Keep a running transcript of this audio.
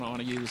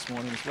honour you this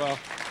morning as well.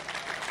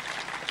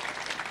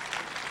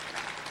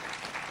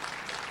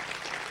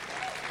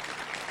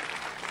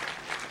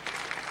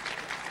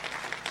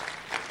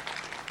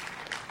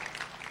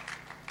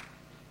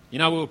 You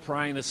know, we were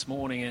praying this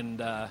morning,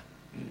 and I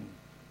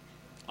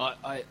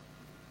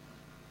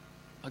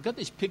got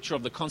this picture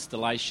of a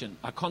constellation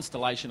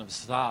of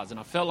stars, and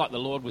I felt like the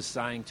Lord was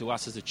saying to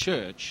us as a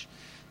church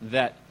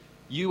that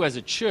you as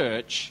a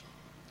church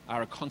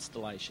are a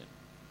constellation.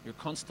 You're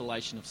a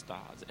constellation of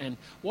stars. And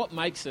what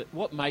makes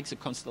a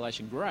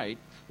constellation great,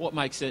 what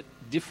makes it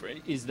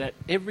different, is that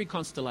every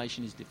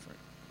constellation is different.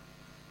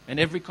 And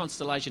every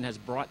constellation has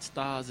bright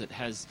stars. It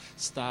has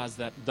stars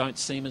that don't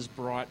seem as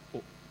bright,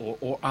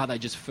 or are they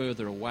just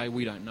further away?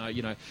 We don't know.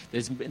 You know,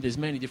 there's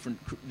many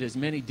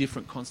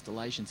different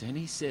constellations. And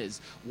he says,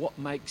 what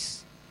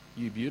makes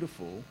you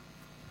beautiful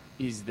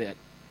is that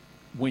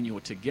when you're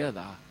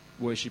together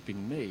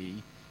worshipping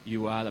me,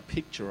 you are the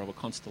picture of a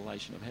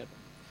constellation of heaven.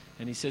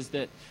 And he says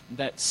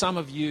that some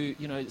of you,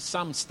 you know,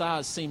 some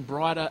stars seem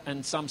brighter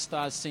and some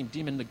stars seem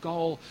dim. And the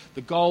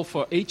goal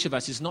for each of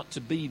us is not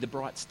to be the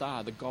bright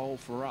star. The goal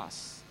for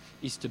us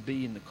is to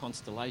be in the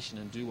constellation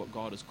and do what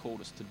God has called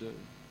us to do.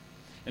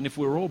 And if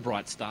we're all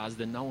bright stars,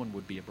 then no one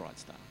would be a bright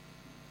star.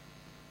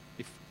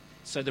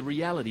 So the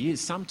reality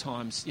is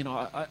sometimes, you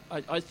know,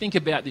 I think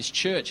about this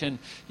church, and,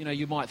 you know,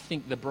 you might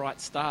think the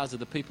bright stars are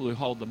the people who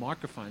hold the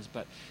microphones,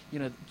 but,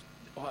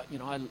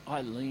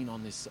 I lean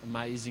on this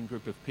amazing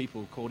group of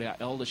people called our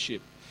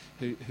eldership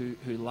who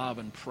love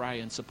and pray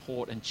and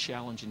support and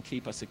challenge and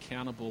keep us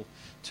accountable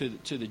to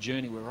the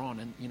journey we're on.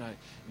 And, you know,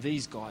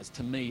 these guys,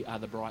 to me, are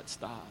the bright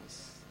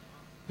stars.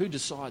 Who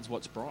decides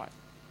what's bright?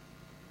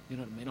 You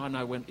know what I mean? I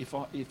know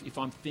if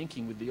I'm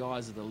thinking with the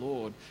eyes of the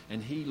Lord,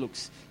 and He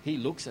looks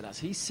at us,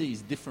 He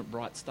sees different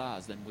bright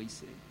stars than we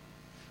see.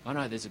 I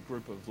know there's a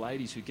group of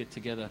ladies who get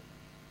together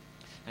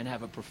and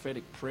have a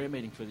prophetic prayer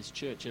meeting for this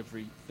church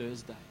every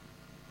Thursday.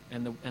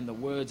 And the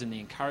words and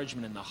the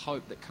encouragement and the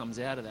hope that comes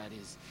out of that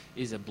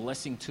is a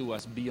blessing to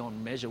us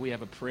beyond measure. We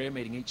have a prayer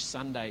meeting each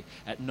Sunday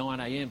at 9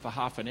 a.m. for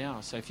half an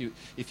hour. So if you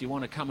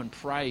want to come and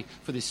pray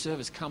for this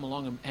service, come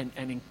along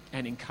and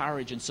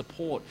encourage and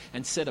support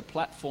and set a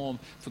platform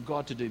for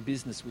God to do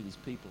business with His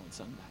people on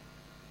Sunday.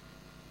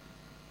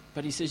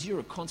 But he says you're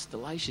a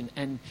constellation,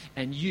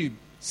 and you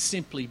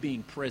simply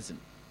being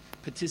present,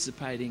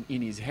 participating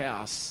in His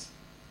house,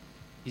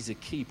 is a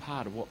key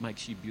part of what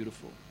makes you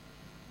beautiful.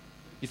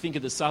 You think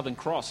of the Southern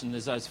Cross, and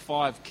there's those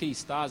 5 key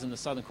stars in the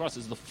Southern Cross.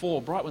 There's the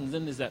 4 bright ones,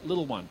 then there's that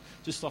little one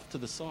just off to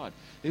the side.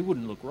 It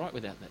wouldn't look right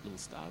without that little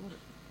star, would it?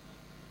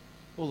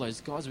 All those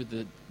guys with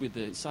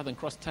the Southern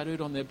Cross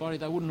tattooed on their body,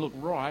 they wouldn't look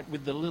right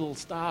with the little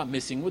star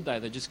missing, would they?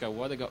 They'd just go,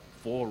 why they got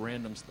 4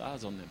 random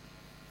stars on them?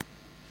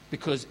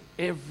 Because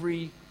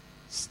every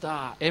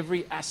star,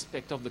 every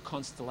aspect of the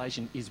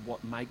constellation is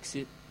what makes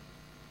it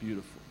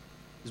beautiful.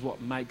 Is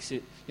what makes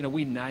it, you know,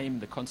 we name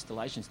the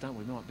constellations, don't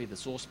we? It might be the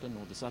Saucepan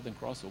or the Southern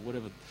Cross or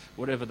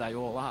whatever they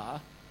all are.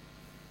 And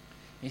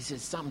he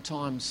says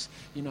sometimes,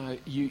 you know,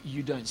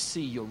 you don't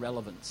see your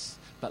relevance.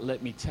 But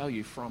let me tell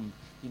you, from,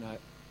 you know,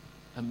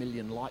 a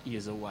million light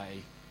years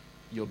away,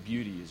 your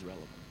beauty is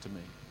relevant to me.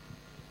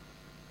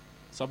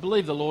 So I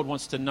believe the Lord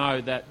wants to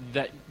know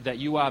that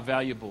you are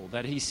valuable,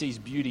 that He sees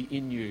beauty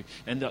in you,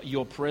 and that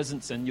your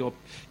presence and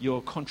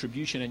your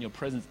contribution and your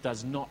presence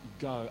does not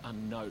go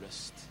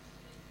unnoticed.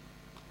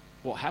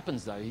 What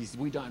happens, though, is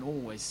we don't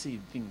always see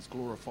things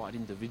glorified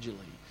individually.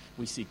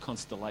 We see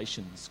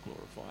constellations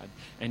glorified.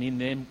 And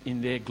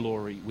in their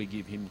glory, we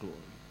give Him glory.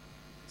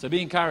 So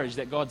be encouraged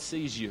that God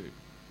sees you,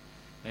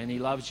 and He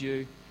loves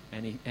you,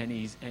 and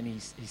He's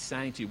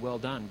saying to you, well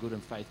done, good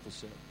and faithful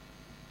servant.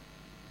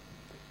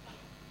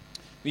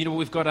 You know,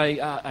 we've got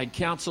a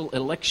council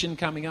election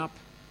coming up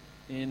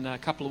in a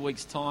couple of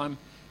weeks' time.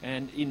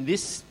 And in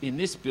this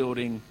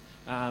building,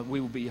 we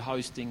will be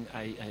hosting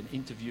an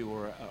interview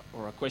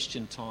or a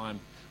question time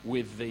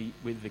with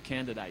the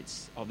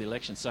candidates of the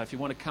election. So if you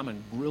want to come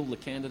and grill the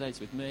candidates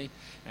with me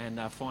and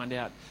find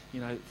out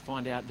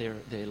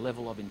their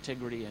level of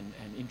integrity and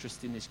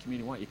interest in this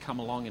community, why don't you come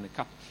along in a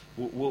couple?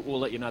 We'll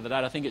let you know the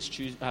date. I think it's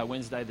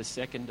Wednesday the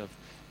 2nd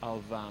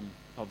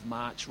of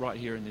March, right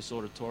here in this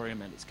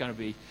auditorium, and it's going to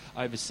be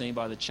overseen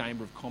by the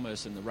Chamber of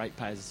Commerce and the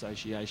Ratepayers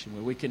Association,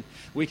 where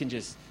we can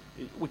just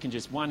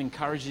 1,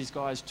 encourage these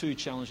guys, 2,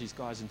 challenge these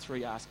guys, and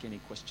 3, ask any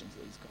questions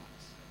of these guys.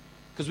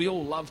 Because we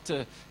all love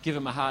to give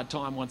them a hard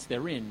time once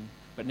they're in,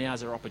 but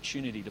now's our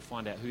opportunity to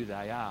find out who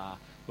they are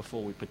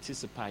before we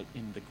participate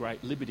in the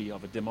great liberty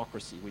of a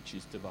democracy, which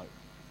is to vote.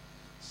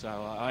 So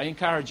I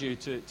encourage you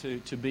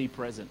to be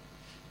present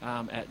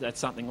at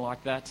something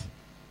like that.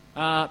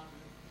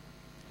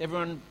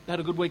 Everyone had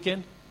a good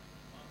weekend?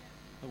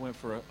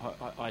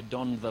 I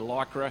donned the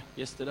Lycra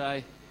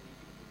yesterday,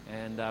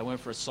 and I went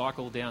for a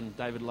cycle down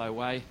David Low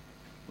Way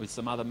with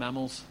some other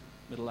mammals,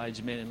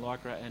 middle-aged men in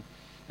Lycra,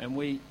 and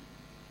we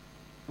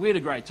had a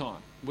great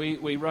time.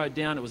 We rode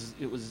down. It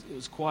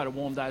was quite a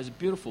warm day. It was a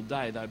beautiful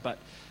day though. But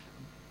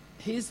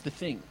here's the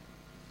thing: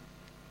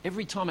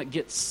 every time it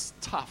gets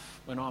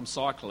tough when I'm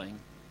cycling,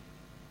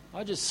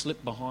 I just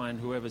slip behind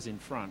whoever's in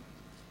front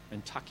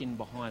and tuck in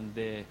behind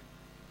their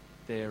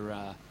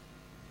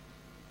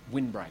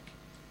windbreak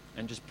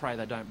and just pray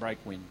they don't break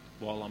wind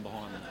while I'm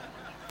behind them.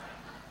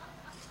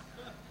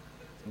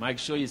 Make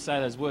sure you say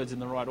those words in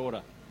the right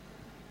order.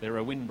 They're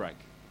a windbreak.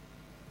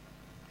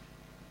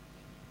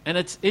 And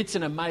it's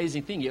an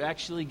amazing thing. You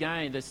actually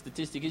gain, the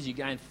statistic is you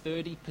gain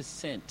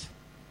 30%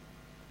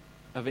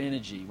 of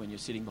energy when you're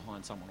sitting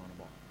behind someone on a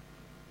bike.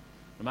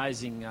 An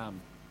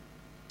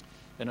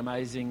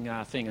amazing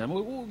thing. And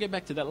we'll get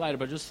back to that later,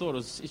 but I just thought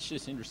it's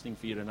just interesting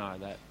for you to know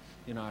that,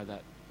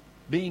 that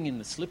being in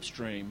the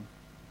slipstream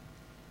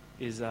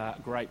is a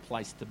great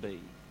place to be.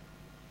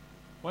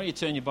 Why don't you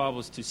turn your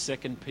Bibles to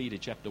 2 Peter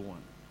chapter 1.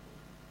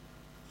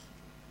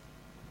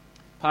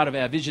 Part of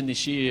our vision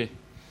this year,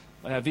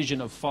 our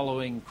vision of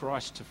following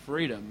Christ to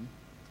freedom,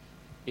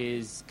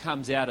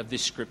 comes out of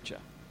this scripture.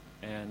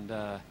 And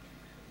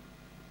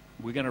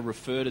we're going to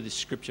refer to this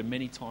scripture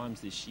many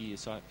times this year.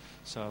 So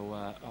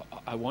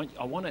I want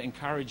to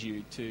encourage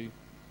you to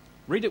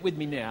read it with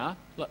me now.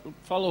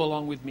 Follow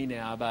along with me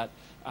now. But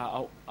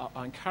I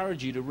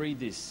encourage you to read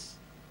this.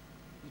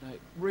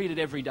 Read it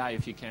every day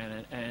if you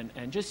can,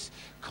 and just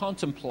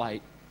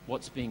contemplate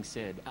what's being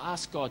said.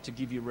 Ask God to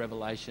give you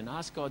revelation.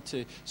 Ask God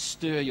to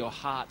stir your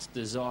heart's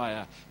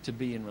desire to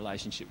be in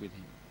relationship with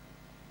Him.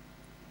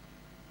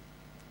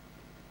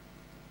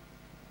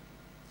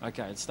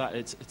 Okay, it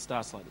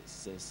starts like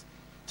this. It says,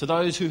 "To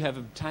those who have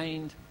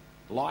obtained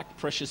like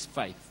precious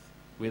faith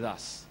with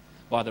us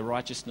by the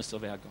righteousness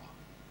of our God,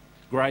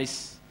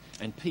 grace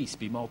and peace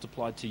be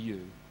multiplied to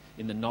you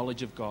in the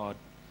knowledge of God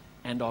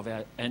and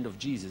of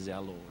Jesus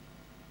our Lord."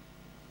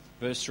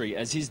 Verse 3,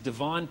 "As His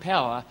divine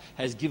power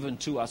has given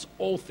to us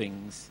all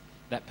things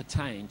that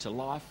pertain to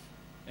life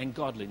and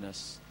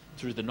godliness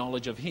through the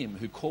knowledge of Him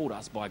who called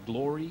us by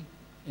glory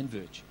and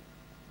virtue,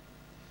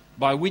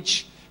 by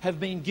which have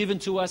been given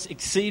to us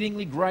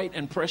exceedingly great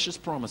and precious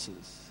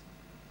promises,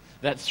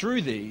 that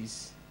through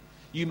these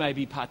you may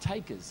be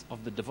partakers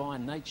of the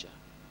divine nature,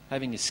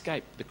 having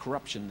escaped the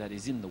corruption that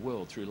is in the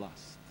world through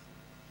lust.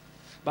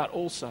 But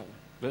also,"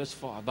 verse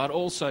 5, "but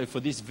also for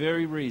this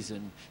very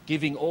reason,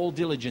 giving all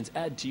diligence,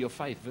 add to your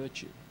faith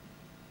virtue.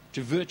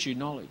 To virtue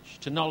knowledge.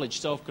 To knowledge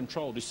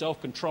self-control. To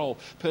self-control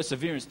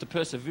perseverance. To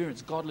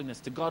perseverance godliness.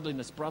 To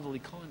godliness brotherly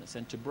kindness.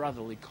 And to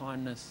brotherly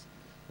kindness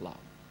love."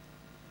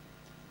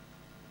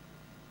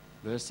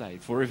 Verse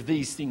 8, "For if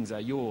these things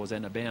are yours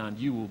and abound,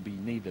 you will be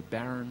neither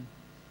barren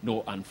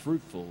nor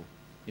unfruitful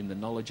in the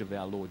knowledge of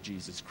our Lord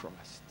Jesus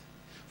Christ.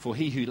 For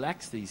he who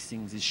lacks these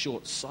things is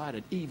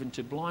short-sighted, even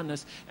to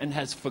blindness, and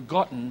has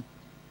forgotten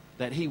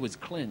that he was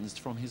cleansed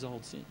from his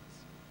old sins.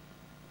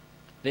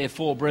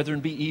 Therefore,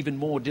 brethren, be even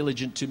more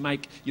diligent to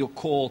make your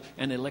call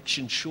and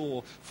election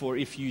sure, for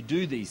if you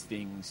do these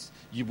things,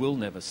 you will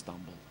never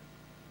stumble.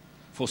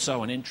 For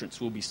so an entrance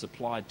will be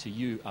supplied to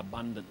you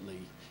abundantly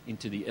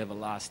into the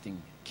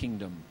everlasting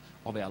kingdom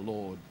of our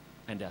Lord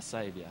and our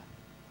Saviour,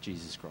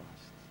 Jesus Christ."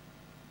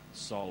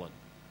 Solid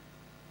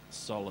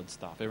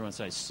stuff. Everyone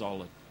say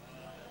solid.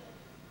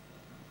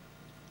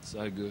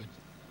 So good.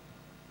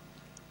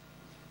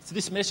 So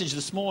this message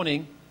this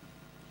morning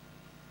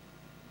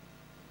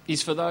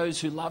is for those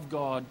who love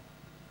God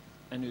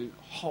and who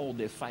hold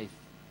their faith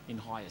in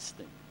high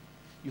esteem.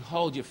 You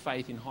hold your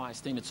faith in high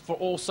esteem. It's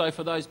also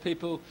for those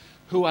people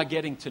who are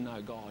getting to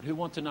know God, who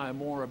want to know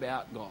more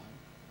about God.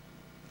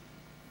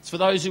 It's for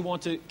those who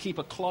want to keep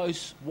a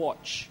close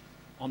watch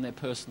on their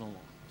personal lives.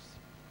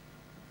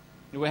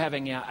 We're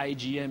having our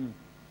AGM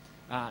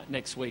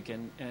next week,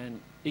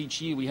 and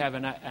each year we have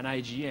an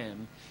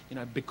AGM,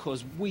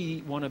 because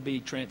we want to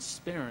be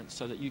transparent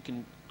so that you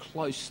can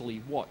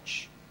closely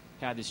watch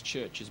how this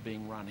church is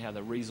being run, how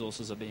the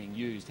resources are being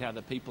used, how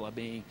the people are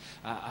being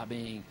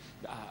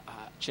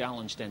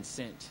challenged and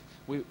sent.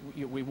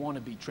 We want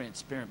to be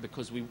transparent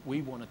because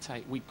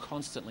we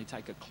constantly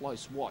take a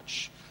close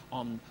watch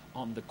on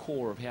the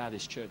core of how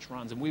this church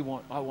runs. And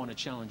I want to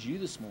challenge you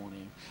this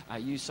morning. Are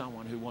you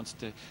someone who wants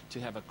to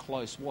have a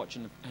close watch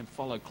and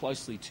follow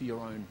closely to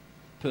your own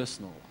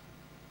personal life?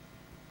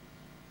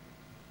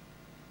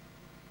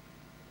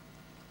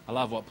 I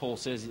love what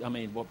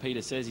what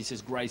Peter says. He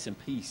says, "Grace and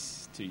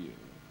peace to you."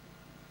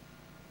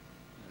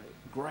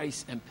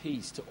 Grace and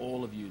peace to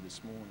all of you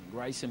this morning.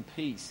 Grace and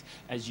peace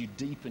as you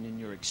deepen in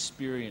your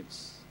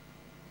experience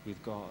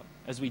with God.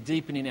 As we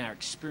deepen in our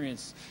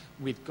experience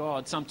with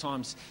God,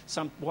 sometimes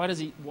why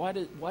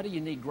do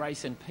you need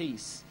grace and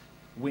peace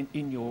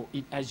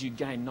as you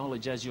gain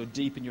knowledge, as you're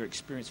deep in your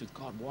experience with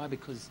God? Why?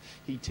 Because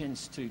He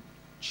tends to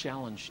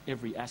challenge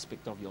every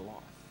aspect of your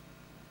life.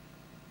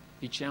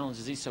 He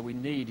challenges us, so we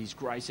need His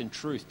grace and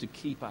truth to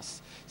keep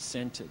us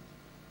centered.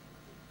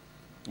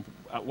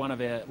 One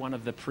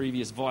of the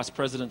previous vice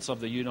presidents of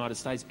the United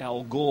States,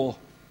 Al Gore,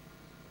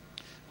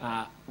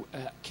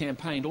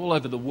 campaigned all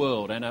over the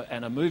world, and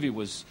a movie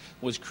was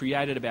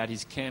created about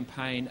his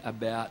campaign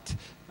about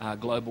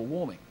global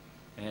warming,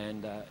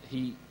 and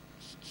he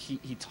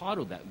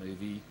titled that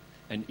movie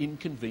 "An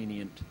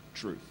Inconvenient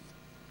Truth."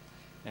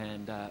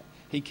 And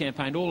he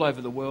campaigned all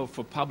over the world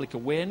for public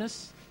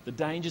awareness the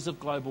dangers of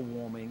global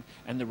warming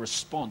and the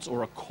response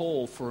or a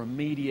call for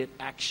immediate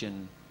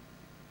action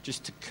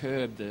just to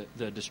curb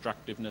the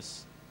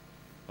destructiveness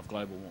of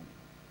global warming.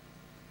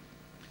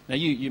 Now,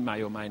 you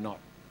may or may not,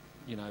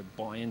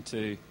 buy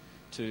into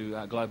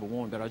global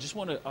warming, but I just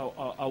want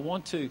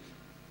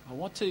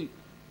to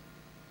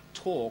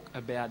talk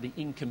about the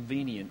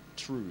inconvenient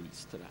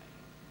truths today.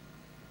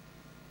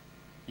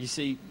 You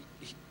see,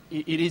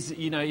 it is,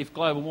 if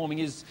global warming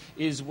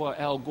is what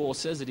Al Gore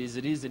says it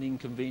is an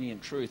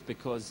inconvenient truth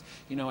because,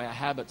 our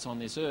habits on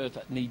this earth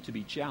need to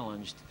be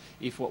challenged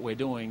if what we're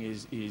doing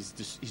is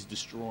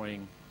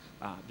destroying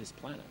this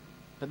planet.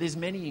 But there's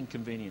many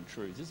inconvenient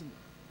truths, isn't there?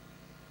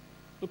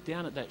 Look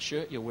down at that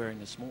shirt you're wearing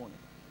this morning.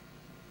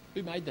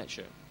 Who made that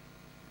shirt?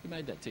 Who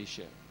made that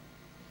T-shirt?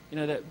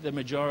 The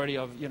majority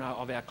of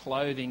our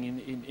clothing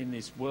in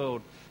this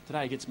world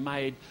today gets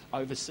made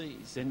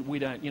overseas, and we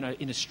don't.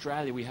 In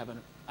Australia we have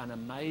an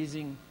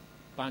amazing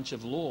bunch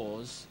of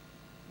laws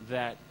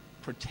that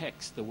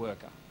protects the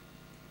worker.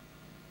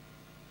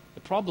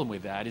 The problem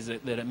with that is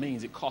that it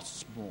means it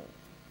costs more.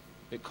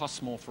 It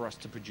costs more for us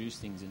to produce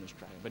things in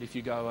Australia. But if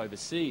you go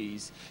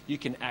overseas, you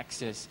can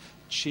access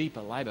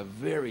cheaper labour,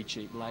 very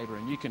cheap labour,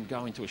 and you can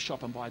go into a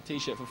shop and buy a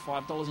T-shirt for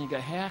 $5 and you go,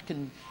 how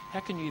can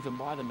you even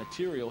buy the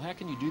material? How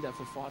can you do that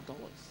for $5?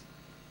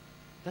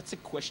 That's a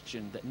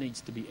question that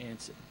needs to be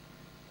answered.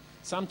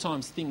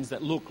 Sometimes things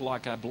that look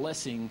like a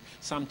blessing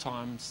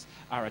sometimes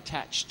are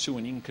attached to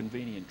an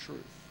inconvenient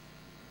truth.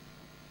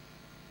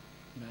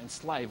 And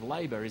slave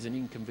labour is an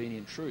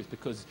inconvenient truth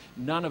because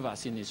none of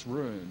us in this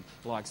room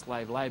like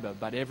slave labour,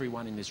 but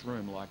everyone in this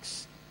room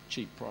likes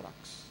cheap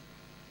products.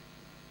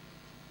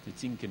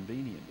 It's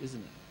inconvenient, isn't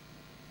it?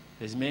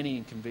 There's many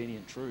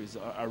inconvenient truths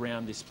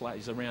around this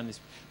place, around this.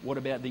 What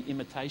about the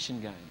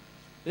imitation game?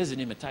 There's an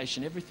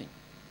imitation everything,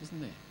 isn't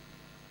there?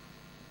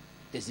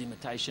 There's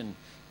imitation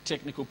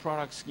technical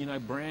products,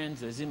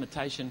 brands. There's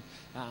imitation.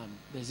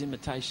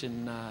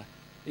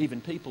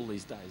 Even people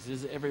these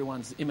days.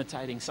 Everyone's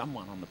imitating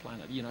someone on the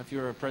planet. If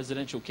you're a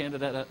presidential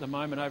candidate at the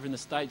moment over in the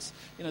States,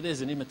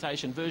 there's an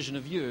imitation version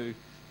of you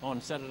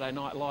on Saturday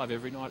Night Live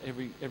every night,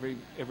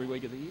 every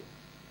week of the year.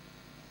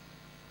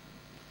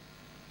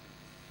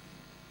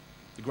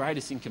 The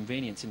greatest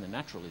inconvenience in the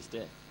natural is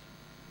death.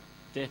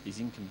 Death is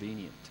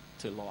inconvenient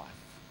to life.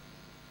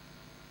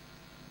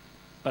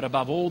 But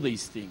above all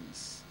these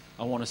things,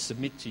 I want to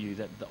submit to you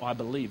that I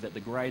believe that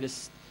the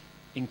greatest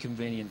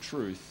inconvenient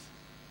truth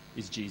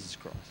is Jesus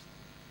Christ.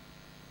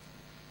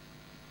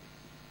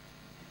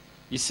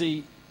 You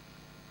see,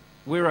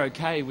 we're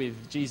okay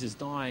with Jesus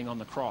dying on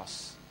the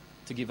cross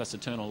to give us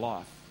eternal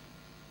life.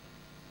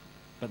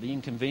 But the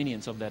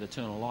inconvenience of that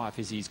eternal life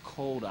is he's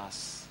called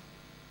us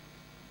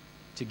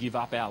to give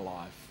up our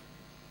life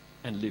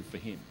and live for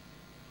him.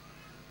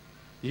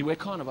 We're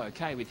kind of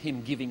okay with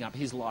him giving up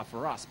his life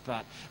for us,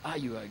 but are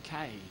you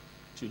okay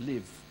to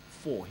live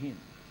for him?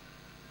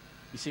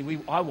 You see,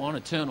 I want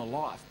eternal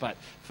life, but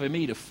for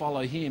me to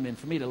follow him and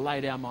for me to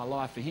lay down my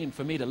life for him,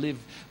 for me to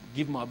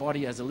give my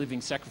body as a living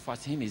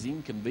sacrifice to him is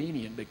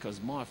inconvenient because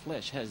my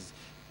flesh has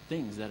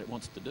things that it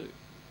wants to do.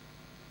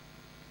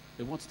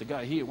 It wants to go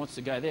here, it wants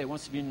to go there, it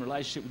wants to be in a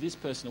relationship with this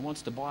person, it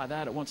wants to buy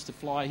that, it wants to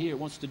fly here, it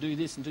wants to do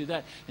this and do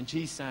that. And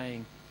she's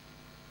saying,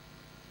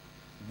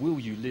 will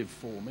you live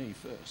for me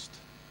first?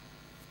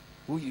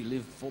 Will you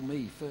live for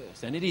me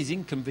first? And it is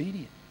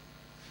inconvenient.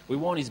 We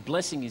want his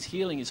blessing, his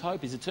healing, his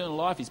hope, his eternal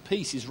life, his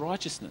peace, his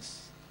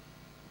righteousness.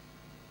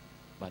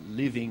 But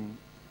living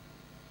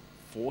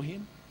for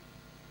him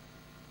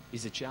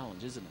is a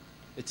challenge, isn't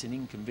it? It's an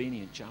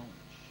inconvenient challenge.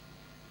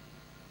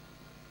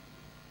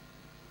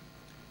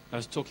 I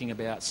was talking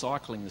about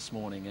cycling this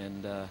morning,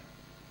 and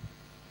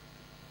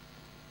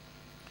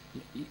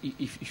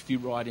if you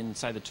ride in,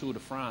 say, the Tour de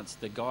France,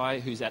 the guy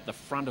who's at the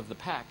front of the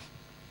pack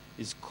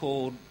is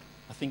called,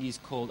 I think he's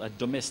called a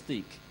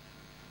domestique.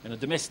 And a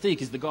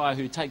domestique is the guy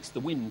who takes the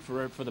win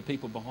for the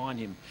people behind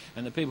him.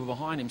 And the people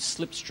behind him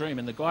slipstream.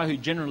 And the guy who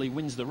generally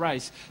wins the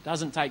race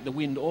doesn't take the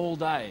wind all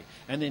day.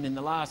 And then in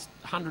the last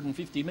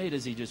 150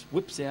 metres, he just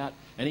whips out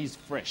and he's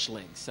fresh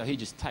legs. So he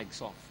just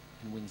takes off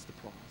and wins the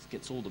prize,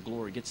 gets all the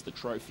glory, gets the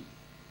trophy.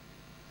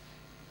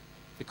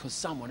 Because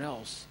someone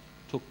else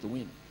took the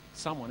win.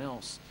 Someone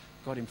else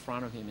got in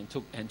front of him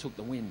and took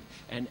the win.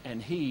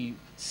 And he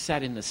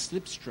sat in the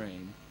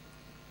slipstream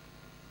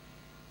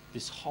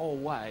this whole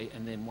way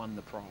and then won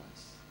the prize.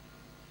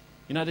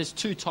 There's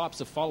two types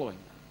of following.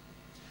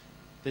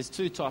 There's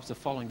two types of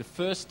following. The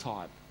first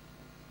type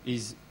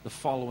is the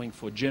following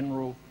for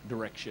general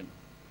direction.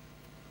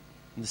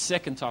 And the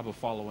second type of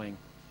following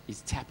is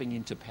tapping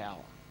into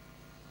power.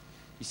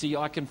 You see,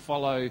 I can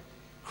follow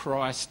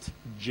Christ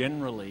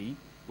generally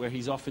where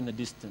he's off in the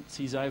distance.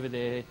 He's over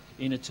there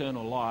in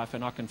eternal life,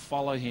 and I can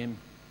follow him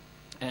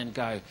and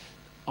go,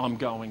 I'm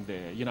going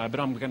there, but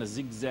I'm going to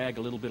zigzag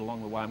a little bit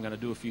along the way. I'm going to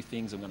do a few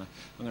things. I'm going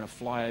to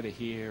fly over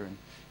here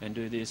and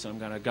do this. I'm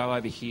going to go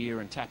over here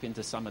and tap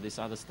into some of this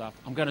other stuff.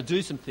 I'm going to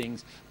do some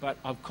things, but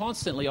I'm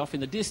constantly off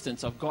in the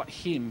distance. I've got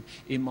him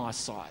in my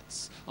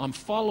sights. I'm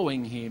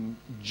following him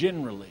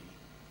generally.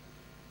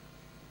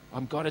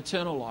 I've got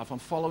eternal life. I'm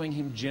following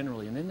him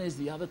generally. And then there's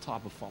the other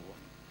type of following,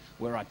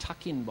 where I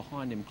tuck in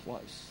behind him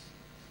close.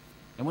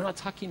 And when I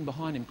tuck in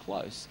behind him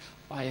close,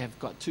 I have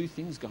got two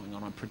things going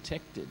on. I'm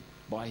protected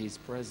by his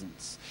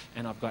presence,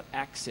 and I've got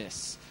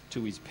access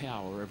to his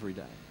power every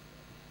day.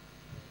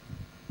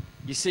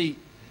 You see,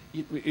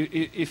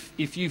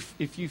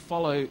 if you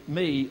follow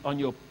me on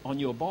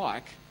your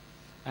bike,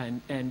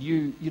 and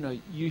you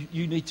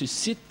need to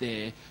sit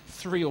there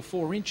 3 or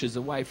 4 inches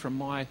away from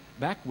my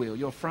back wheel.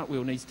 Your front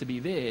wheel needs to be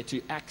there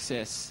to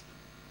access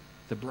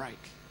the brake,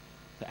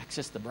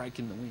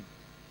 in the wind,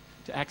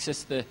 to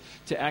access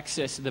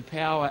the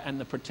power and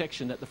the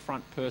protection that the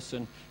front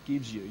person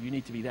gives you. You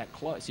need to be that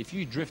close. If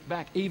you drift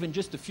back even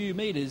just a few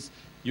meters,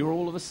 you're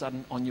all of a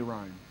sudden on your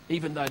own,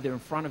 even though they're in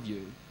front of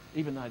you.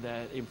 Even though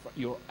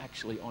you're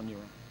actually on your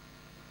own.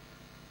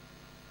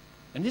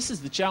 And this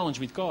is the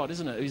challenge with God,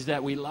 isn't it? Is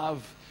that we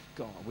love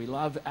God. We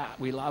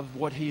love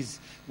what His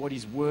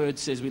Word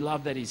says. We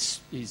love that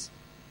His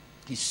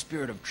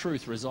Spirit of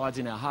truth resides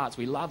in our hearts.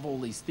 We love all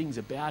these things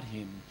about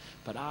Him.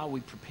 But are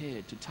we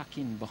prepared to tuck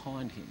in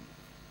behind Him?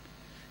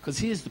 Because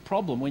here's the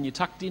problem. When you're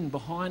tucked in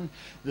behind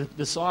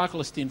the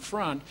cyclist in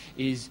front,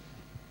 is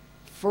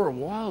for a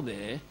while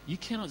there, you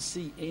cannot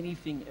see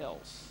anything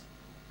else.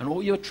 And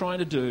all you're trying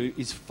to do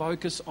is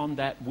focus on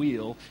that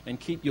wheel and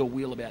keep your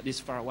wheel about this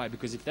far away.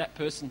 Because if that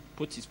person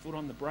puts his foot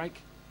on the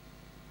brake,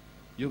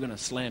 you're going to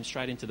slam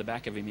straight into the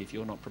back of him if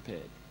you're not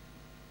prepared.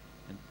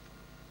 And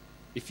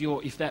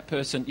if that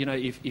person,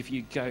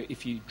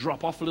 if you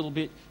drop off a little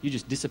bit, you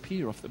just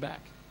disappear off the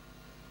back.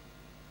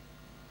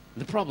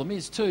 The problem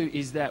is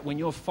that when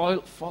you're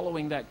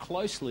following that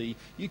closely,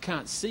 you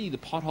can't see the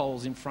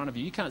potholes in front of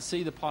you. You can't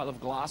see the pile of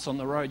glass on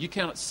the road. You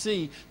can't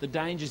see the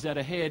dangers that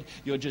are ahead.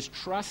 You're just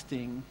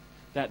trusting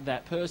that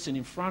that person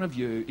in front of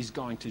you is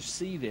going to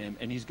see them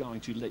and is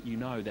going to let you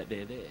know that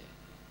they're there.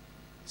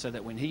 So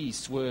that when he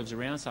swerves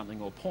around something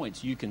or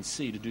points, you can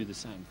see to do the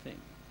same thing.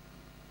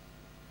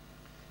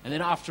 And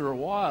then after a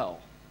while,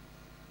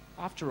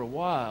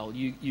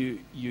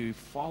 you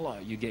follow,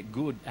 you get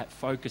good at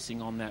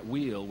focusing on that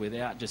wheel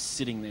without just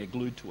sitting there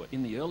glued to it.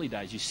 In the early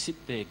days, you sit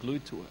there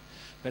glued to it.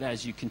 But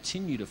as you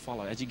continue to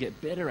follow, as you get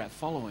better at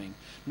following,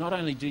 not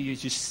only do you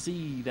just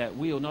see that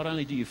wheel, not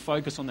only do you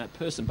focus on that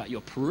person, but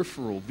your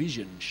peripheral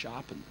vision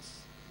sharpens.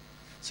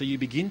 So you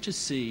begin to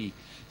see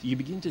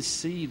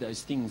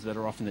those things that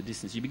are off in the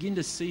distance. You begin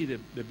to see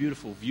the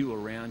beautiful view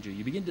around you.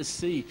 You begin to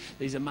see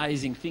these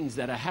amazing things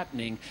that are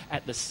happening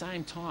at the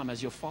same time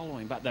as you're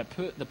following. But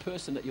the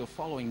person that you're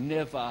following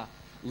never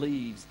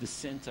leaves the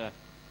center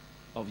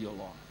of your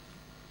life.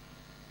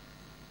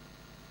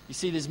 You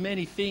see, there's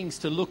many things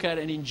to look at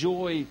and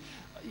enjoy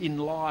in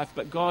life,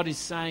 but God is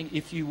saying,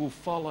 if you will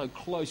follow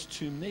close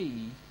to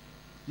me,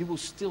 you will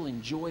still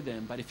enjoy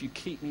them. But if you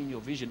keep me in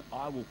your vision,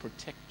 I will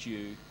protect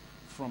you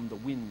from the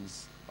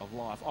winds of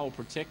life. I will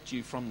protect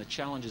you from the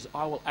challenges.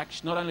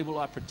 Not only will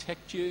I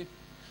protect you,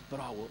 but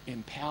I will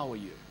empower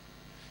you.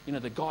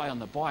 The guy on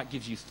the bike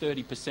gives you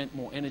 30%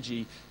 more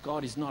energy.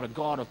 God is not a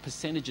God of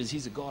percentages.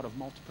 He's a God of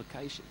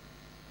multiplication.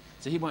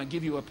 So he won't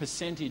give you a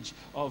percentage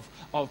of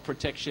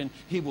protection.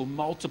 He will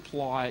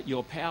multiply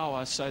your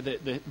power so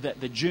that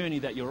the journey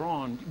that you're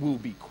on will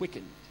be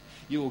quickened.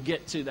 You will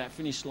get to that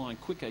finish line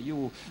quicker.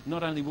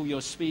 Not only will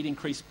your speed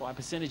increase by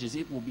percentages,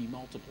 it will be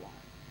multiplied.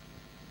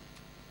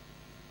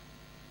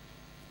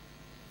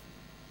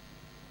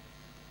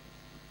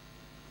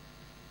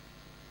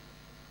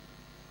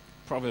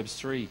 Proverbs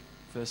 3,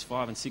 verse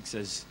 5 and 6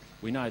 says,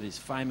 we know this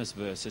famous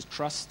verse says,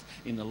 trust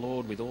in the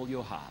Lord with all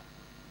your heart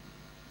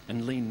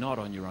and lean not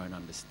on your own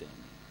understanding.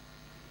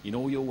 In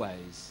all your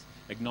ways,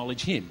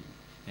 acknowledge him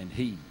and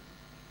he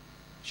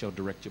shall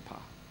direct your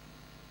path.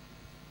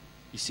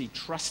 You see,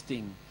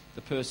 trusting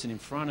the person in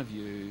front of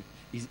you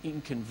is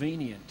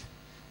inconvenient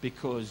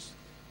because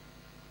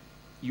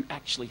you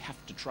actually have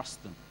to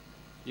trust them.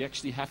 You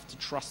actually have to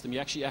trust them. You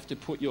actually have to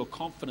put your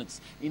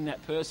confidence in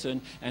that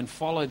person and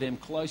follow them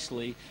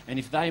closely. And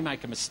if they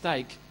make a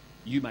mistake,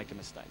 you make a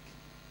mistake.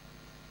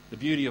 The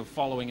beauty of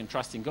following and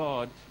trusting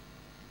God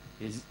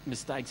is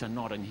mistakes are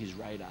not in his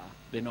radar.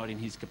 They're not in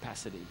his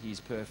capacity. He is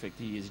perfect.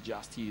 He is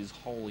just. He is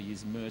holy.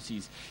 His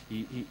mercies.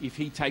 If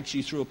he takes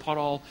you through a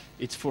pothole,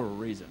 it's for a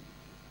reason.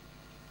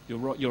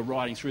 You're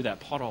riding through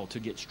that pothole to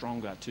get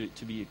stronger,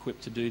 to be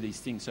equipped to do these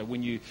things. So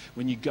when you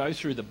go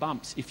through the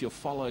bumps, if you're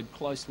followed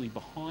closely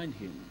behind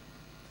him,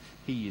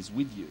 he is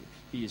with you.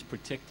 He is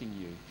protecting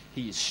you.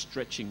 He is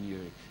stretching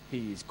you.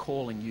 He is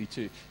calling you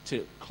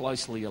to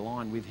closely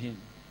align with him.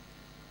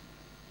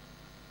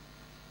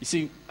 You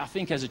see, I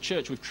think as a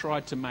church we've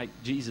tried to make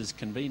Jesus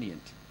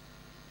convenient.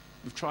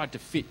 We've tried to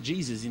fit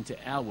Jesus into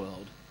our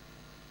world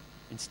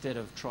instead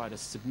of try to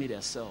submit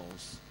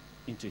ourselves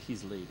into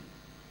his leading.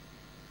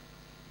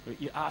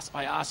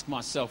 I ask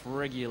myself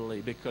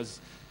regularly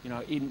because,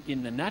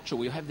 in the natural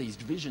we have these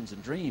visions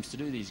and dreams to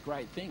do these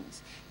great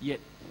things. Yet,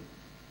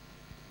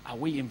 are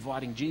we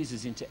inviting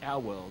Jesus into our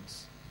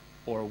worlds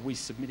or are we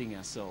submitting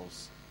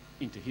ourselves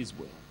into his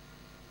world?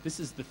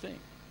 This is the thing.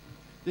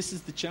 This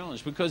is the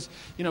challenge because,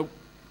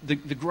 the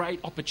great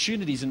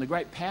opportunities and the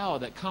great power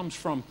that comes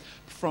from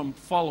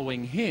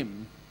following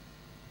him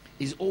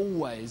is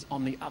always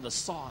on the other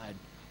side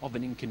of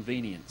an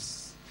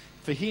inconvenience.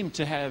 For him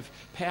to have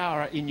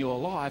power in your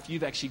life,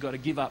 you've actually got to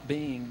give up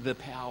being the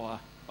power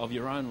of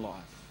your own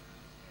life.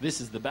 This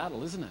is the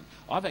battle, isn't it?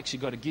 I've actually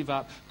got to give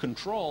up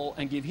control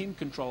and give him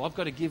control. I've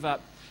got to give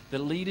up the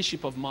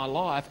leadership of my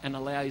life and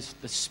allow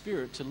the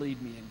Spirit to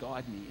lead me and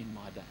guide me in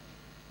my day.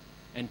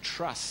 And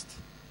trust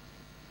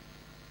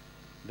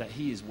that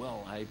he is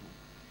well able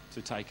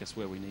to take us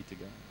where we need to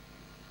go.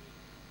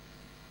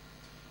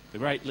 The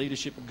great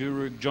leadership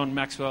guru John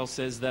Maxwell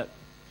says that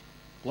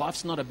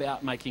life's not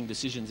about making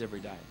decisions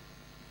every day.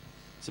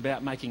 It's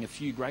about making a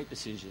few great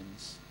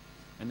decisions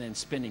and then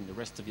spending the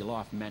rest of your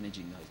life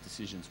managing those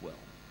decisions well.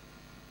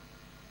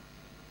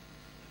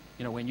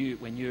 You know, when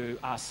you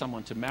ask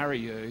someone to marry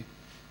you,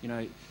 you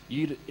know,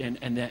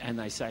 and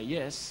they say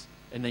yes,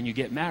 and then you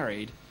get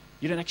married,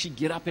 you don't actually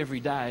get up every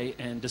day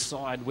and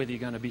decide whether you're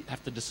going to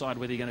have to decide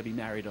whether you're going to be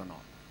married or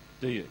not,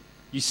 do you?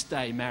 You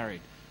stay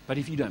married. But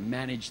if you don't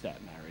manage that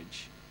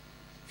marriage,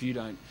 if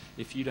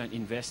you don't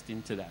invest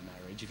into that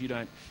marriage,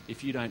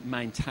 if you don't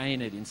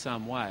maintain it in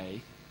some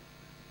way,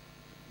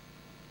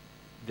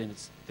 then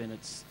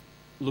it's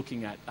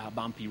looking at a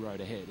bumpy road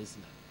ahead,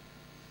 isn't it?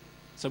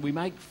 So we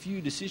make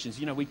few decisions.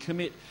 You know, we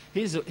commit.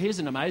 Here's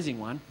an amazing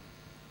one.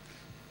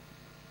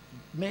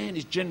 Man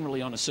is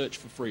generally on a search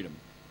for freedom.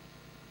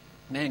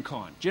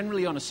 Mankind,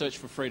 generally on a search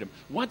for freedom.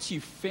 Once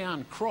you've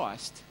found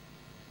Christ,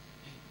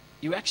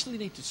 you actually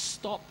need to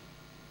stop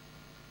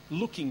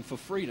looking for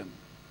freedom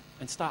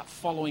and start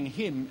following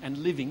him and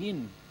living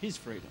in his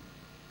freedom.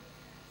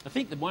 I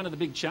think that one of the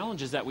big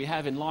challenges that we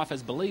have in life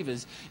as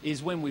believers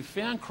is when we've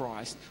found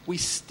Christ, we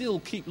still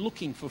keep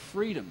looking for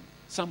freedom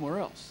somewhere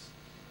else.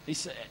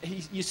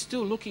 You're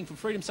still looking for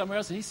freedom somewhere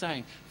else, and he's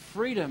saying,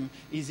 freedom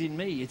is in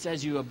me. It's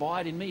as you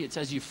abide in me. It's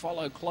as you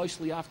follow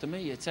closely after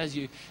me. It's as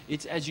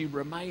you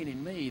remain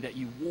in me that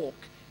you walk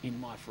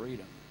in my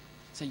freedom.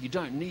 So you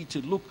don't need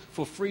to look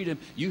for freedom.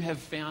 You have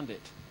found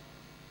it.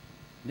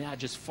 Now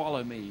just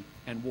follow me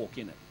and walk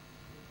in it.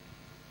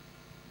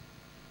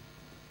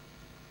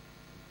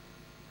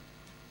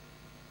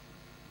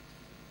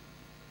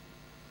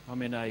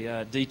 I'm in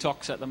a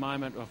detox at the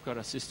moment. I've got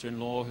a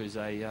sister-in-law who's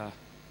a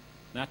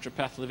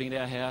naturopath living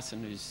at our house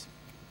and who's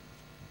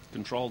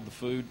controlled the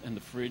food and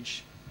the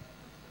fridge.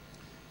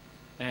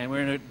 And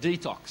we're in a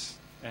detox.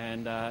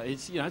 And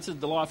it's a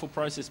delightful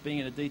process being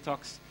in a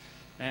detox.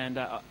 And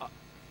I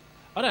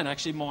don't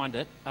actually mind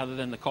it other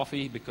than the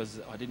coffee, because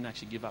I didn't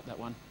actually give up that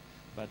one.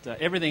 But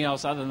everything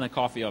else other than the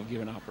coffee I've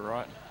given up, all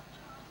right?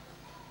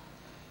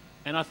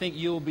 And I think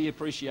you'll be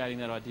appreciating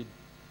that I did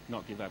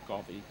not give up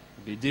coffee.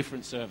 It'll be a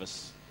different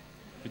service.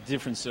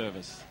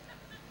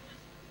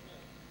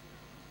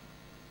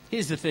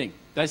 Here's the thing.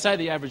 They say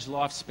the average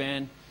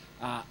lifespan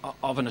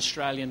of an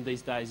Australian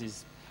these days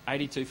is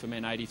 82 for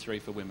men, 83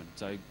 for women.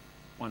 So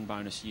one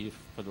bonus year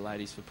for the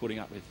ladies for putting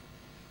up with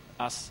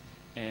us,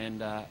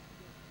 and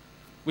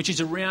which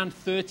is around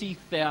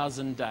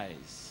 30,000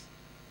 days.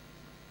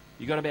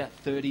 You've got about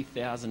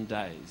 30,000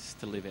 days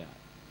to live out.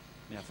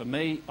 Now, for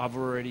me, I've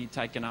already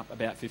taken up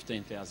about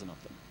 15,000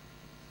 of them.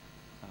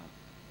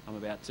 I'm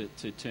about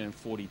to turn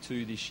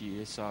 42 this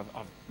year, so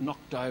I've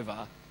knocked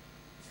over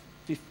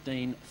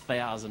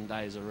 15,000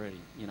 days already,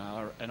 you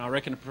know, and I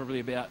reckon probably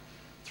about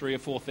 3,000 or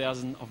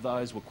 4,000 of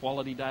those were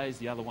quality days.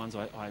 The other ones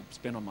I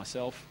spent on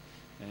myself.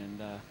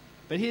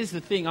 But here's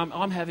the thing: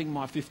 I'm having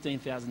my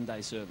 15,000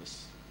 day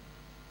service,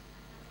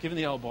 giving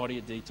the old body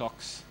a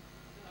detox.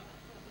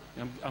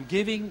 I'm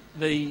giving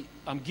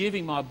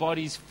my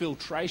body's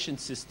filtration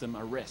system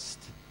a rest,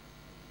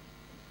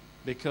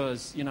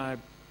 because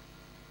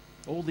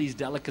all these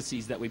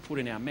delicacies that we put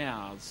in our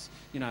mouths,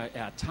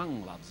 our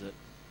tongue loves it.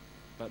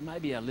 But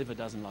maybe our liver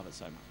doesn't love it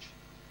so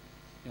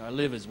much. Our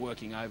liver's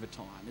working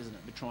overtime, isn't it?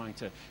 We're trying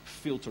to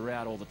filter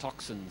out all the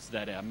toxins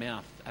that our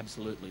mouth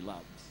absolutely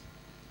loves.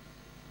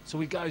 So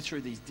we go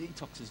through these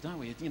detoxes, don't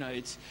we?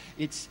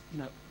 It's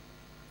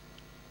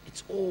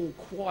all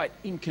quite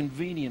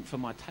inconvenient for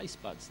my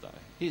taste buds, though.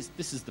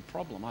 This is the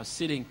problem. I was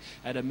sitting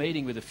at a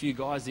meeting with a few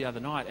guys the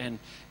other night, and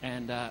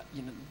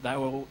they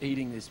were all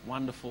eating this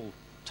wonderful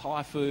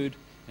Thai food,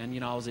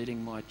 and I was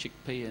eating my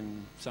chickpea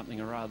and something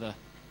or other,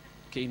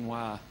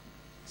 quinoa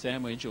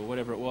sandwich or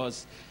whatever it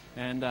was,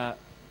 and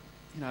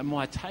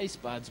my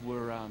taste buds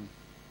were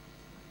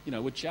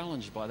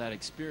challenged by that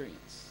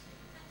experience.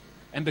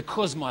 And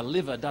because my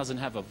liver doesn't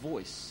have a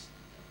voice,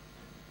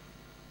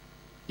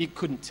 it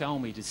couldn't tell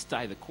me to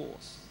stay the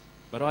course,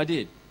 but I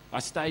did. I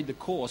stayed the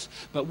course.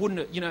 But wouldn't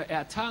it,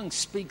 our tongue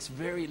speaks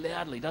very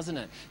loudly, doesn't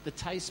it? The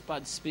taste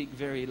buds speak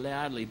very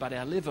loudly, but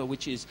our liver,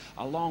 which is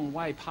a long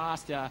way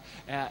past our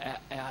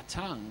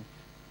tongue,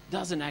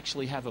 doesn't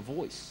actually have a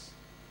voice.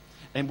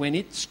 And when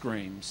it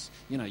screams,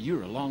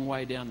 you're a long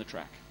way down the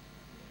track.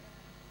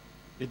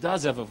 It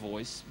does have a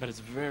voice, but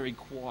it's very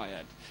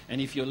quiet. And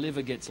if your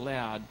liver gets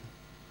loud,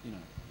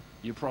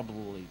 you're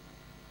probably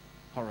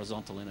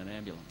horizontal in an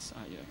ambulance,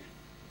 aren't you?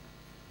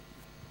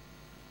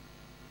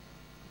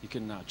 You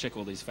can check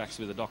all these facts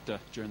with a doctor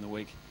during the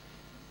week.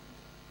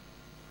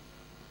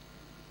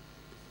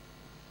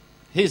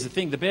 Here's the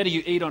thing, the better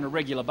you eat on a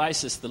regular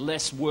basis, the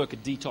less work a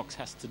detox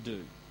has to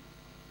do.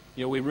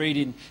 You know, we read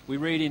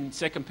in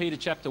 2 Peter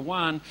chapter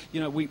 1,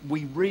 you know, we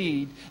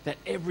read that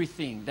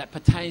everything that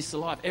pertains to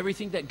life,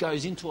 everything that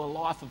goes into a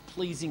life of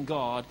pleasing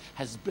God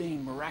has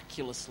been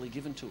miraculously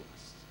given to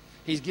us.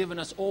 He's given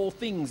us all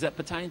things that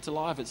pertain to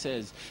life, it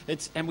says.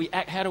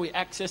 How do we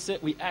access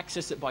it? We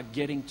access it by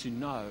getting to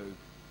know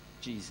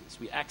Jesus.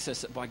 We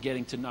access it by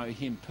getting to know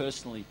him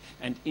personally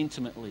and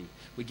intimately.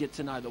 We get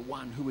to know the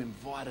one who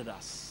invited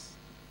us.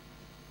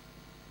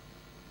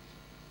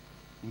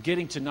 And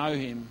getting to know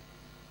him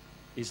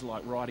is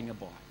like riding a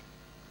bike.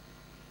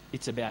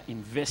 It's about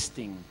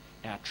investing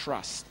our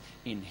trust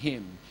in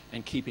him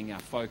and keeping our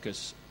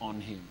focus on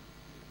him.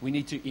 We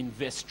need to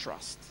invest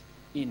trust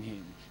in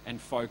him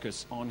and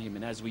focus on him.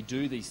 And as we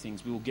do these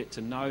things, we will get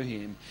to know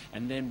him,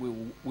 and then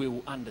we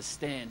will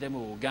understand, then we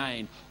will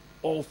gain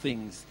all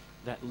things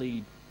that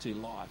lead to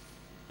life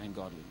and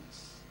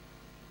godliness.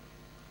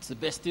 It's the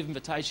best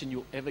invitation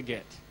you'll ever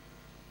get.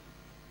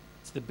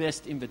 It's the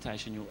best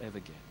invitation you'll ever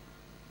get.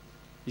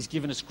 He's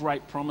given us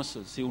great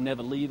promises. He'll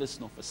never leave us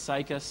nor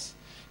forsake us.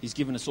 He's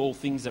given us all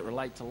things that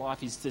relate to life.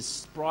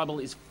 This Bible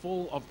is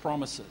full of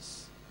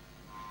promises.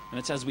 And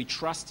it's as we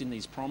trust in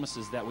these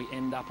promises that we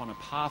end up on a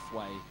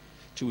pathway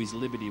to his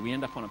liberty. We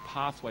end up on a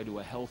pathway to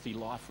a healthy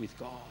life with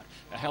God.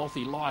 A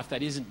healthy life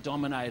that isn't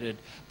dominated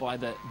by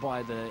the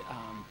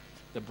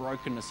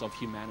brokenness of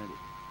humanity.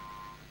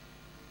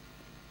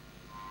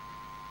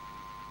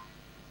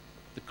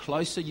 The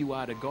closer you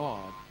are to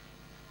God,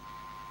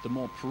 the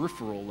more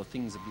peripheral the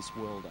things of this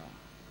world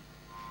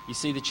are. You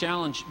see, the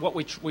challenge, what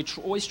we're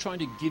always trying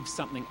to give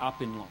something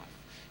up in life.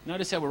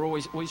 Notice how we're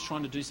always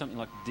trying to do something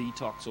like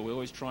detox, or we're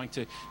always trying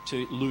to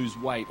lose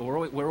weight,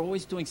 or we're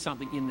always doing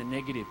something in the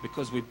negative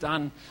because we've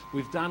done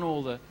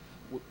the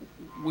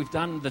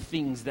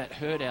things that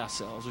hurt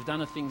ourselves. We've done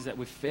the things that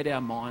we've fed our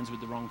minds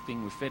with the wrong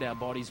thing. We've fed our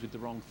bodies with the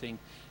wrong thing.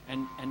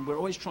 And we're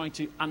always trying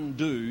to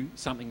undo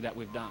something that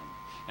we've done.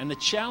 And the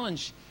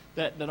challenge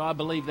that I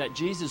believe that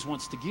Jesus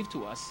wants to give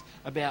to us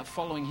about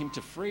following him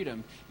to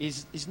freedom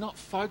is not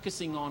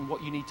focusing on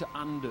what you need to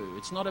undo.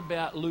 It's not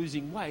about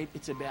losing weight,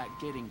 it's about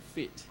getting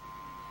fit.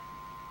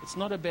 It's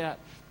not about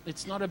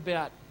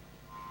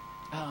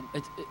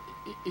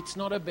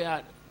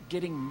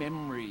getting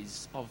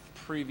memories of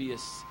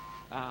previous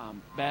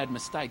bad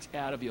mistakes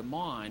out of your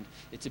mind.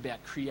 It's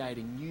about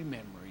creating new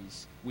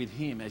memories with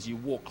him as you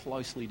walk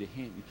closely to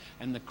him.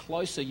 And the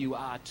closer you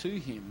are to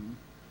him,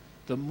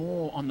 the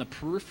more on the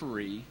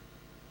peripheral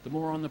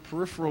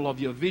of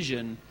your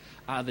vision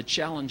are the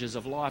challenges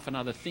of life and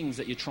other things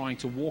that you're trying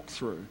to walk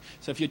through.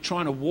 So if you're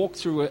trying to walk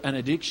through an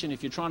addiction,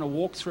 if you're trying to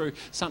walk through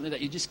something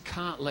that you just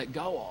can't let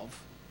go of,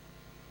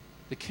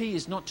 the key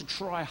is not to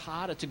try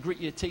harder, to grit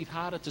your teeth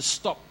harder, to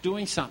stop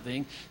doing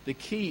something. The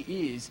key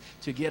is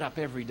to get up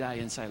every day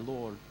and say,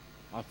 Lord,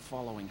 I'm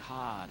following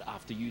hard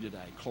after you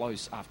today,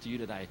 close after you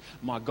today.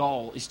 My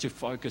goal is to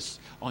focus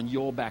on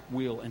your back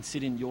wheel and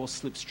sit in your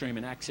slipstream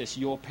and access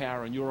your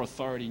power and your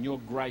authority and your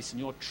grace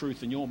and your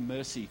truth and your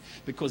mercy,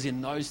 because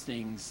in those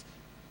things,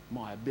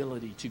 my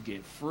ability to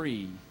get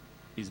free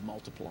is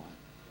multiplied.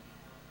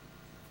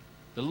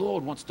 The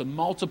Lord wants to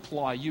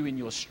multiply you in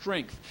your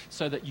strength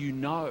so that you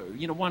know.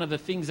 You know, one of the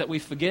things that we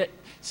forget,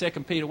 2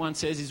 Peter 1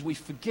 says, is we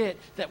forget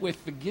that we're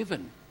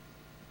forgiven.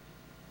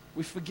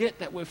 We forget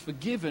that we're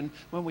forgiven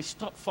when we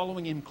stop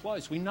following him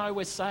close. We know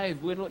we're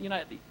saved. We're, you know,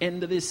 at the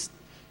end of this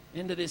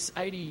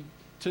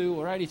 82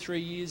 or 83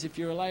 years, if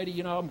you're a lady,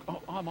 you know,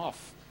 I'm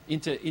off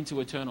into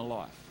eternal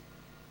life.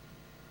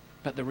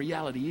 But the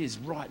reality is,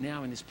 right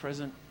now in this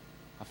present,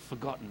 I've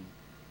forgotten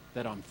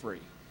that I'm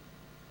free.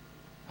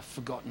 I've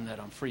forgotten that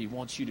I'm free. He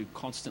wants you to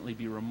constantly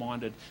be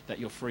reminded that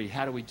you're free.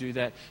 How do we do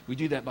that? We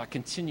do that by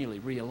continually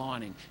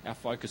realigning our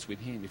focus with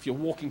him. If you're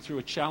walking through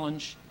a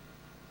challenge,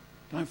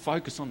 don't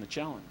focus on the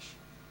challenge.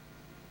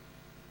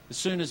 As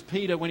soon as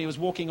Peter, when he was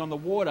walking on the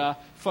water,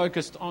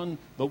 focused on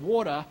the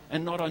water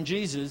and not on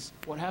Jesus,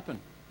 what happened?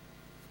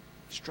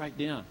 Straight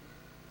down.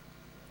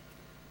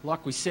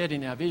 Like we said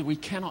in our video, we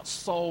cannot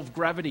solve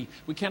gravity.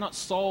 We cannot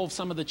solve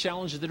some of the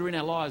challenges that are in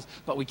our lives,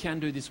 but we can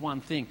do this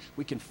one thing.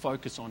 We can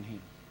focus on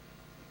him.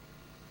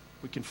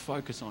 We can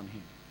focus on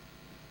him.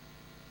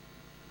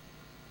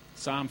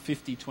 Psalm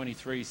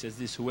 50:23 says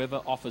this,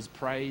 whoever offers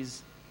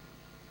praise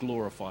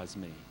glorifies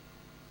me.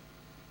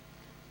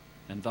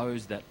 And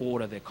those that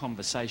order their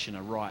conversation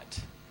aright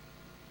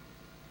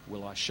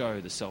will I show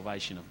the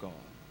salvation of God.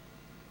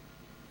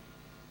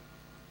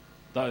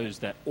 Those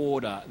that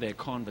order their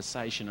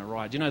conversation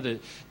aright. You know,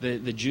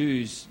 the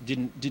Jews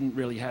didn't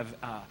really have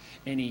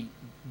any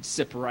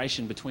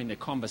separation between their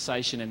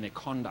conversation and their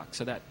conduct.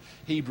 So that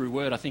Hebrew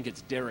word, I think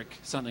it's derek,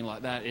 something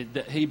like that.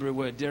 The Hebrew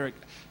word derek,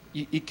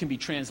 it can be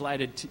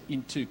translated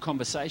into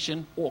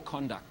conversation or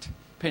conduct.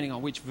 Depending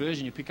on which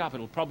version you pick up,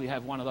 it'll probably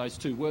have one of those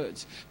two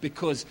words,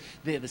 because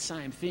they're the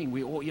same thing.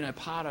 We all, you know,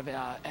 part of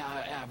our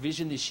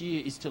vision this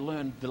year is to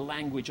learn the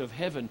language of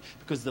heaven,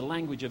 because the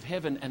language of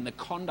heaven and the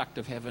conduct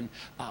of heaven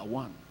are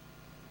one.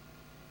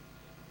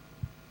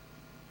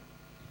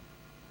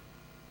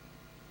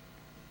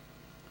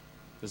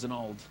 There's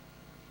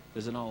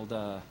an old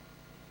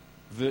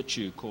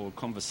virtue called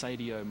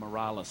conversatio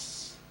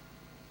moralis,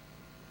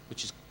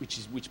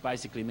 which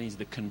basically means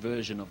the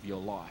conversion of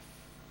your life.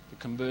 The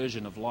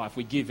conversion of life.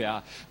 We give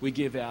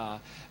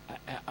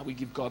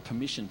God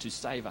permission to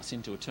save us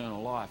into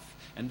eternal life,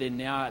 and then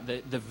now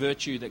the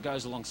virtue that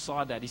goes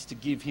alongside that is to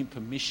give Him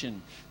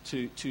permission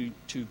to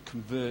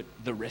convert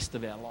the rest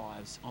of our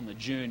lives on the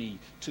journey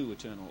to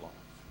eternal life.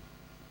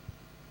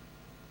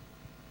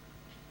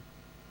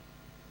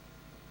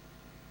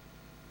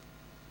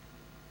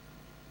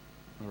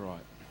 All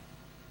right.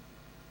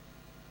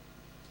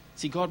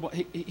 See, God,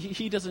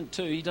 he doesn't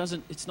too. He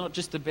doesn't. It's not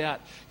just about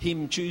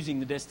Him choosing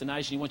the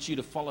destination. He wants you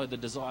to follow the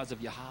desires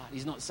of your heart.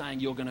 He's not saying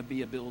you're going to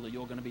be a builder,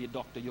 you're going to be a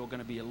doctor, you're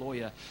going to be a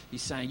lawyer.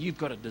 He's saying you've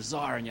got a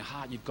desire in your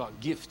heart, you've got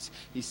gifts.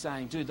 He's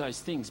saying do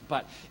those things.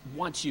 But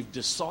once you've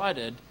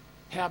decided,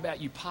 how about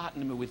you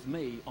partner with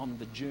me on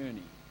the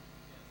journey?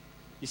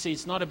 You see,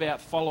 it's not about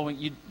following.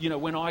 You know,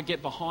 when I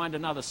get behind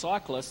another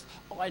cyclist,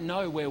 I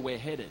know where we're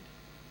headed.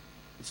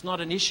 It's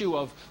not an issue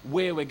of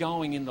where we're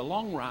going in the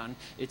long run.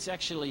 It's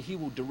actually He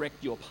will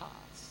direct your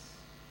paths.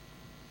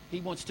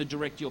 He wants to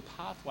direct your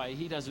pathway.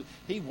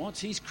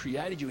 He's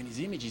created you in His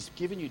image. He's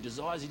given you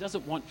desires. He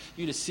doesn't want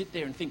you to sit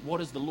there and think, what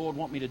does the Lord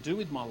want me to do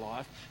with my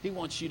life? He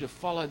wants you to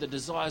follow the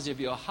desires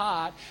of your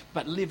heart,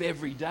 but live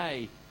every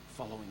day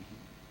following Him.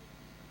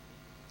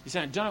 He's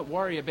saying, don't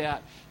worry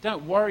about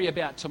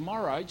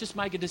tomorrow. Just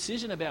make a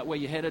decision about where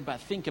you're headed,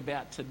 but think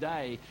about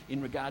today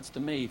in regards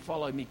to me.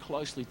 Follow me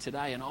closely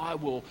today, and I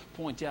will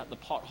point out the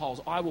potholes.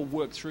 I will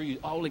work through you.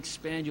 I'll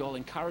expand you. I'll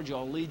encourage you.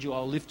 I'll lead you.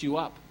 I'll lift you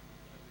up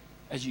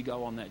as you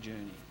go on that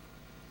journey.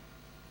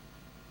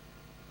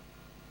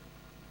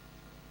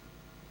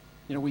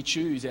 You know, we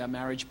choose our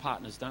marriage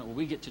partners, don't we?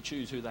 We get to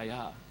choose who they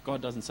are.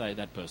 God doesn't say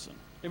that person.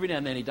 Every now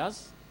and then He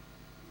does,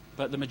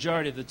 but the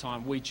majority of the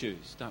time we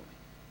choose, don't we?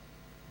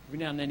 Every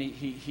now and then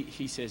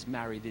he says,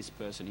 marry this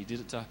person. He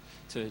did it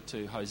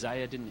to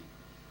Hosea, didn't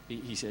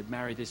he? He said,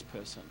 marry this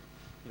person.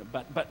 You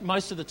know, but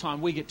most of the time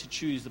we get to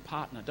choose the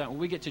partner, don't we?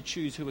 We get to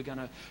choose who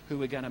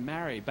we're gonna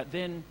marry. But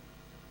then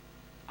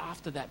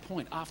after that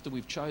point, after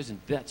we've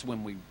chosen, that's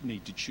when we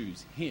need to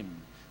choose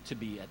Him to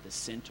be at the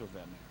center of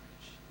our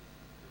marriage.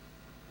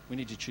 We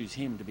need to choose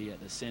Him to be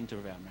at the center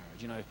of our marriage.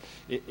 You know,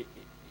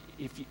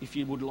 if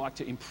you would like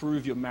to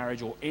improve your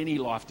marriage or any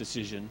life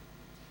decision,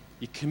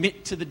 you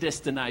commit to the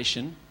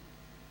destination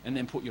and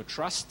then put your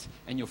trust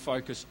and your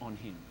focus on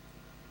Him.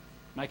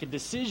 Make a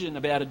decision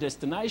about a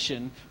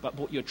destination, but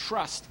put your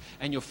trust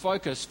and your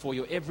focus for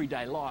your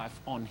everyday life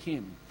on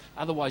Him.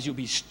 Otherwise, you'll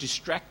be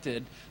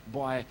distracted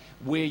by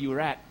where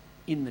you're at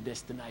in the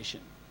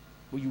destination.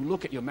 Where you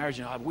look at your marriage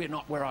and, we're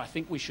not where I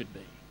think we should be.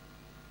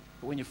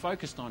 But when you're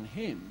focused on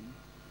Him,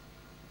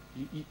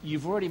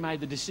 you've already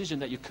made the decision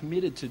that you're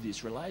committed to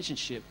this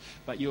relationship,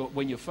 but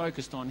when you're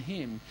focused on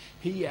Him,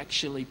 He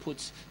actually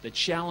puts the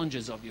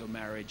challenges of your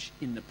marriage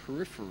in the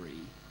periphery,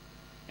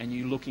 and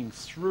you're looking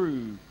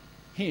through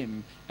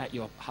Him at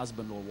your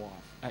husband or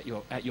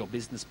wife, at your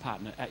business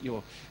partner, at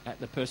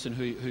the person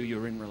who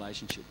you're in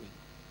relationship with.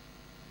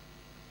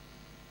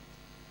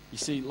 You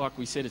see, like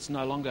we said, it's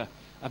no longer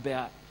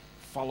about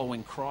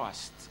following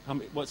Christ.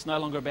 It's no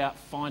longer about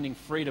finding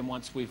freedom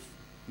once we've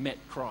met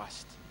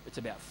Christ. It's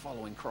about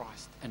following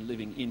Christ and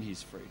living in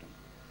His freedom.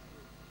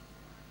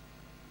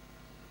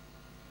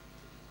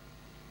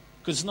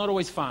 Because it's not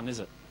always fun, is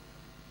it?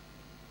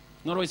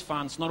 Not always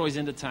fun. It's not always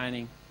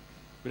entertaining.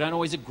 We don't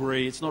always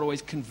agree. It's not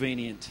always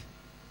convenient.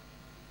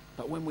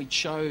 But when we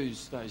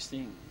chose those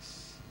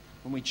things,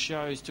 when we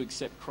chose to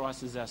accept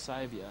Christ as our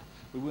Saviour,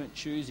 we weren't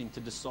choosing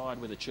to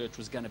decide whether church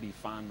was going to be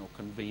fun or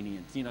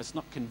convenient. You know, it's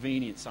not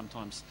convenient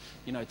sometimes,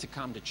 you know, to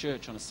come to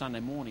church on a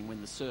Sunday morning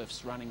when the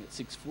surf's running at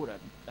 6 foot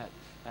at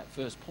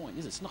First Point,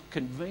 is it? It's not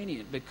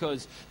convenient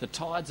because the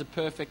tides are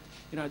perfect,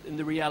 you know, and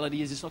the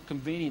reality is it's not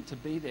convenient to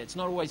be there. It's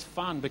not always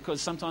fun because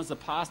sometimes the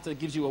pastor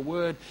gives you a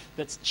word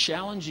that's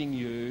challenging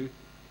you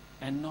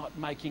and not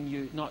making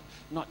you, not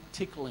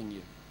tickling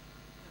you.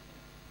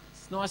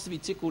 It's nice to be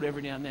tickled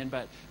every now and then,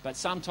 but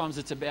sometimes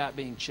it's about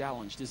being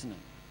challenged, isn't it?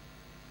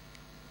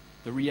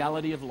 The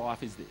reality of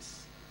life is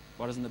this.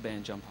 Why doesn't the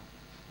band jump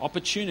up?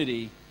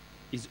 Opportunity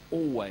is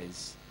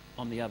always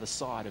on the other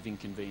side of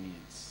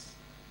inconvenience.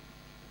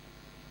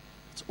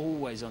 It's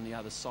always on the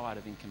other side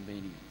of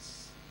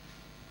inconvenience.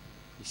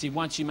 You see,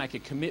 once you make a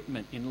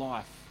commitment in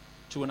life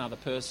to another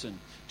person,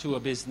 to a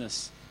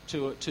business,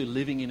 to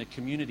living in a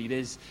community,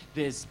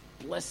 there's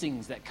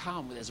blessings that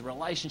come, there's a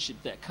relationship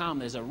that come,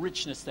 there's a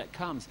richness that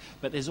comes,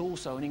 but there's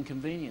also an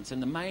inconvenience.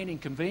 And the main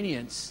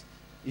inconvenience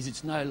is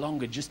it's no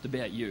longer just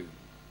about you.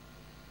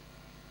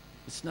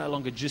 It's no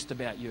longer just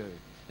about you.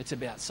 It's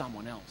about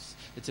someone else.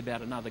 It's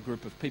about another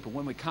group of people.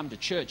 When we come to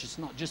church, it's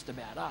not just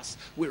about us.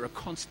 We're a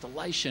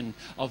constellation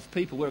of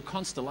people. We're a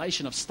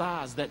constellation of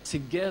stars that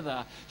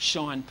together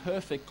shine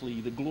perfectly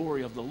the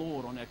glory of the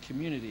Lord on our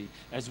community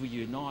as we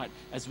unite,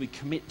 as we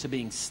commit to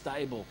being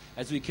stable,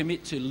 as we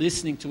commit to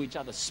listening to each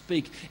other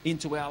speak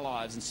into our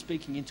lives and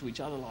speaking into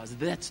each other's lives.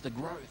 That's the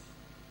growth.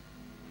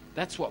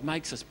 That's what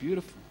makes us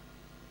beautiful.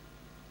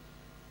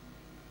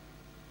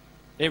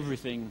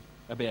 Everything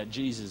about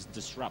Jesus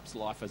disrupts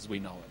life as we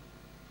know it.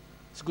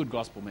 It's a good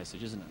gospel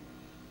message, isn't it?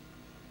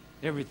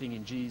 Everything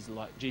in Jesus'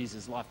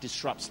 life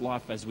disrupts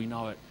life as we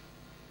know it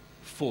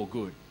for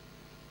good.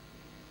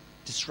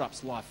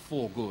 Disrupts life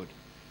for good.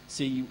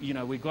 See,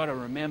 we've got to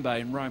remember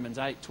in Romans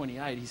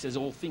 8:28, he says,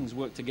 all things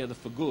work together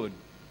for good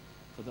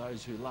for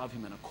those who love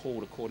him and are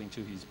called according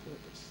to his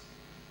purpose.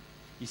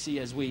 You see,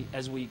 as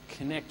we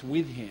connect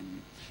with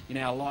him,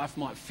 our life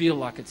might feel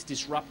like it's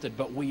disrupted,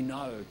 but we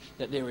know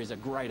that there is a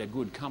greater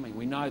good coming.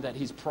 We know that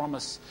his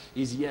promise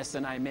is yes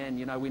and amen.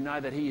 We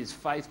know that he is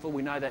faithful.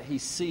 We know that he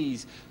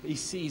sees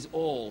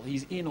all.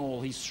 He's in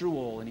all. He's through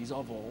all, and he's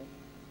of all.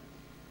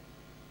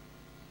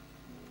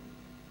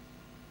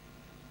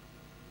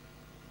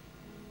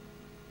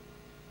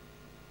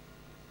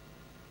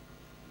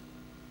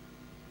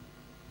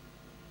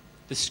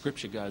 This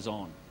scripture goes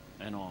on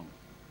and on.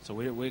 So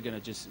we're going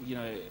to just,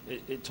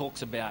 it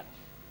talks about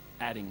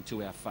adding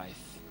to our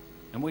faith.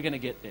 And we're going to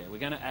get there. We're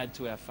going to add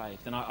to our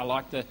faith. And I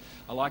like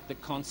the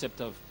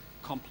concept of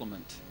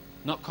compliment.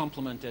 Not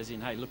compliment as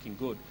in, hey, looking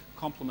good.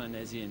 Compliment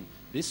as in,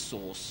 this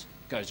sauce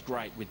goes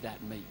great with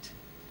that meat.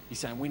 He's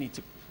saying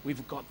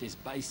we've got this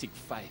basic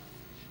faith,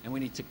 and we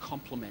need to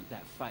complement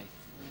that faith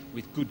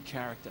with good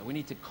character. We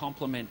need to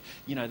complement,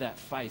 that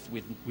faith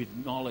with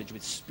knowledge,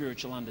 with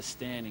spiritual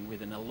understanding,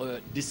 with an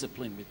alert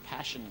discipline, with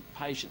passion and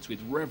patience,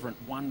 with reverent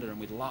wonder and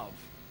with love.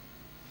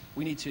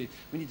 We need to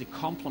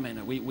complement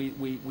it.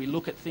 We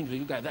look at things, we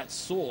go, that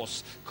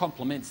sauce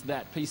complements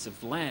that piece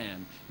of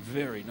lamb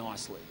very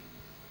nicely.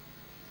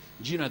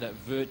 Do you know that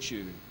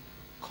virtue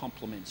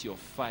complements your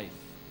faith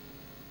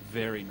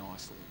very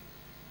nicely?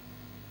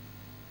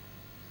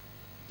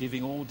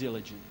 Giving all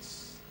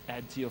diligence,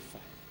 add to your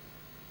faith.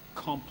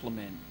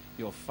 Complement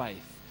your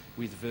faith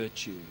with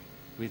virtue,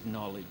 with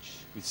knowledge,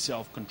 with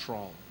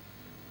self-control,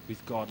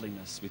 with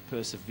godliness, with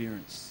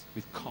perseverance,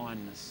 with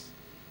kindness,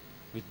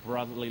 with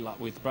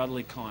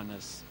brotherly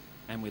kindness,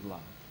 and with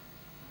love.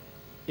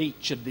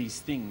 Each of these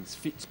things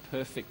fits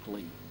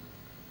perfectly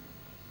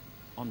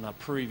on the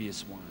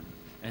previous one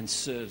and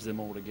serves them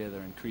all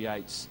together and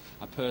creates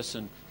a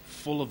person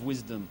full of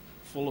wisdom,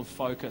 full of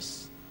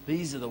focus.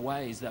 These are the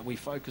ways that we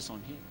focus on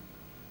him.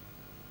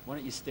 Why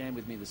don't you stand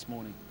with me this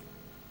morning?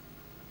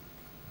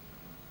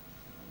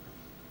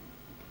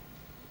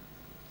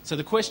 So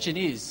the question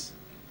is,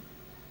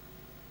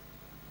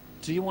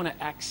 do you want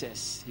to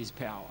access his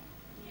power?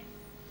 Yes.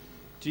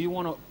 Do you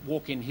want to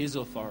walk in his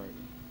authority?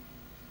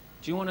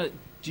 Do you want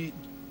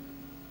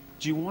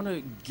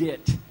to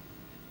get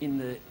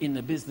in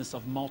the business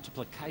of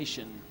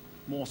multiplication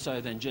more so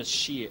than just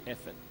sheer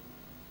effort?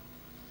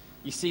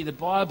 You see, the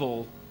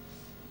Bible,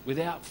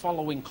 without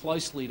following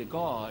closely to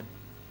God,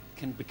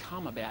 can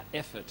become about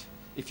effort.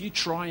 If you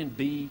try and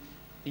be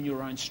in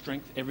your own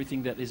strength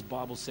everything that this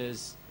Bible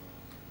says,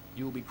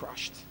 you will be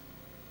crushed.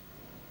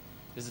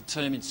 There's a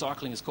term in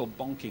cycling, it's called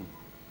bonking.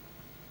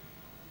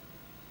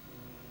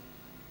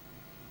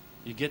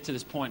 You get to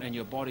this point and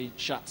your body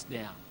shuts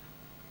down.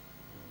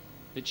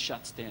 It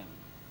shuts down.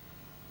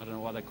 I don't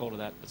know why they call it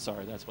that, but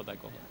sorry, that's what they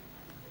call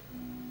it.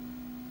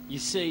 You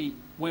see,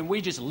 when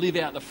we just live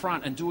out the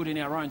front and do it in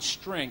our own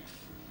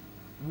strength,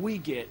 we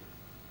get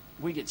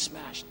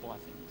smashed by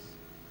things.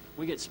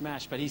 We get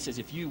smashed, but he says,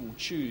 if you will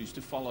choose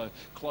to follow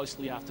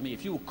closely after me,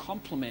 if you will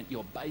complement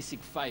your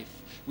basic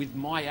faith with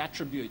my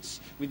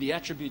attributes, with the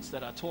attributes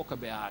that I talk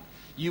about,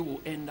 you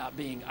will end up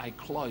being a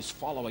close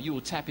follower. You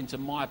will tap into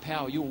my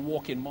power. You will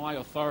walk in my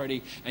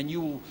authority, and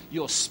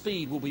your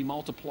speed will be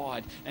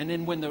multiplied. And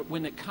then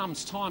when it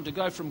comes time to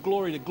go from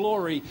glory to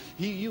glory,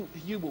 you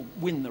will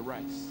win the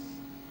race.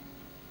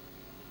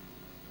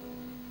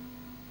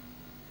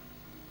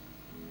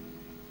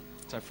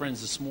 So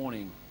friends, this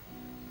morning,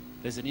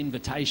 there's an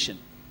invitation.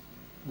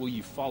 Will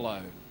you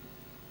follow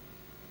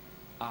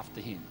after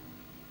him?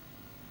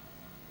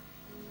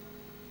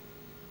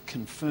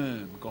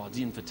 Confirm God's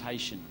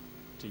invitation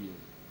to you.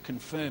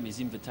 Confirm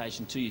his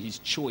invitation to you, his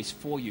choice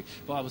for you.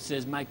 The Bible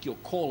says, make your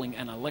calling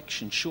and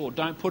election sure.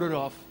 Don't put it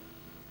off.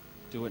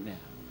 Do it now.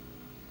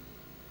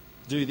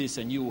 Do this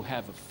and you will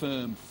have a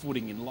firm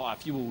footing in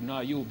life. You will know,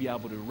 you will be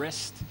able to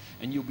rest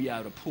and you'll be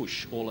able to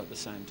push all at the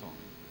same time.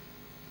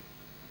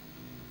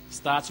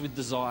 Starts with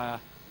desire.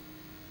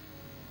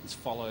 Is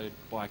followed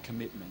by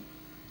commitment.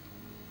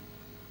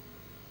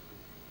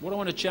 What I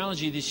want to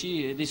challenge you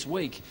this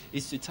week,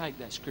 is to take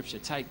that scripture,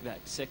 take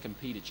that 2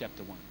 Peter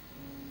chapter 1.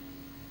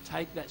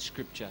 Take that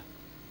scripture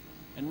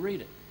and read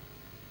it.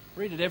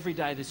 Read it every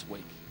day this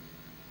week.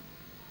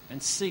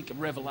 And seek a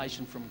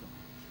revelation from God.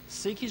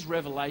 Seek his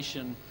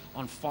revelation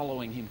on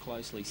following him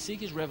closely.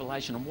 Seek his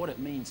revelation on what it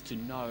means to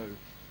know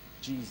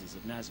Jesus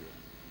of Nazareth.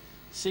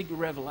 Seek a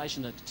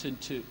revelation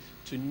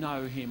to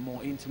know him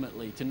more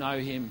intimately, to know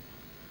him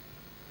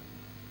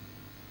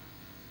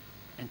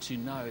and to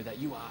know that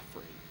you are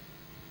free,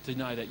 to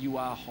know that you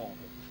are whole,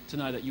 to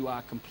know that you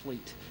are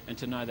complete, and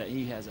to know that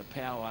he has a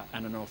power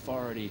and an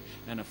authority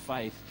and a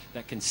faith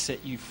that can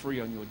set you free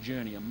on your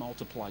journey and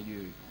multiply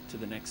you to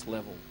the next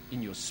level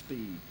in your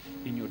speed,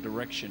 in your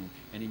direction,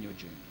 and in your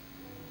journey.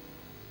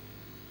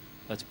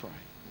 Let's pray.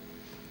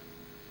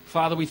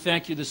 Father, we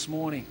thank you this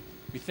morning.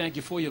 We thank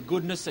you for your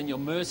goodness and your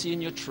mercy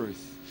and your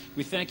truth.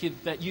 We thank you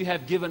that you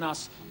have given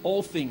us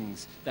all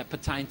things that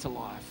pertain to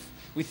life.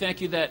 We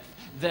thank you that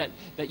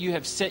you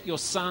have sent your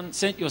Son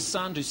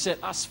to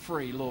set us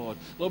free, Lord.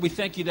 Lord, we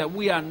thank you that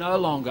we are no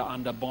longer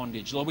under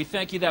bondage. Lord, we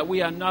thank you that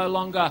we are no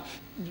longer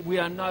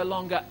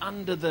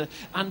under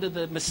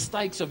the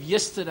mistakes of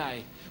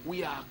yesterday.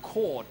 We are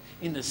caught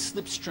in the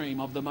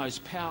slipstream of the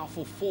most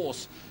powerful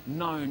force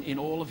known in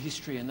all of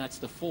history, and that's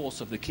the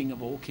force of the King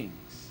of all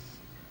kings.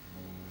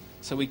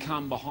 So we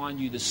come behind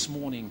you this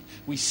morning.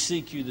 We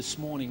seek you this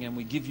morning, and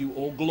we give you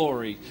all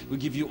glory. We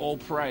give you all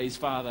praise,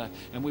 Father,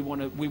 and we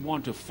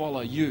want to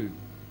follow you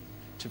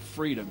to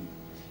freedom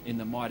in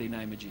the mighty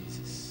name of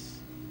Jesus.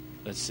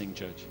 Let's sing,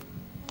 church.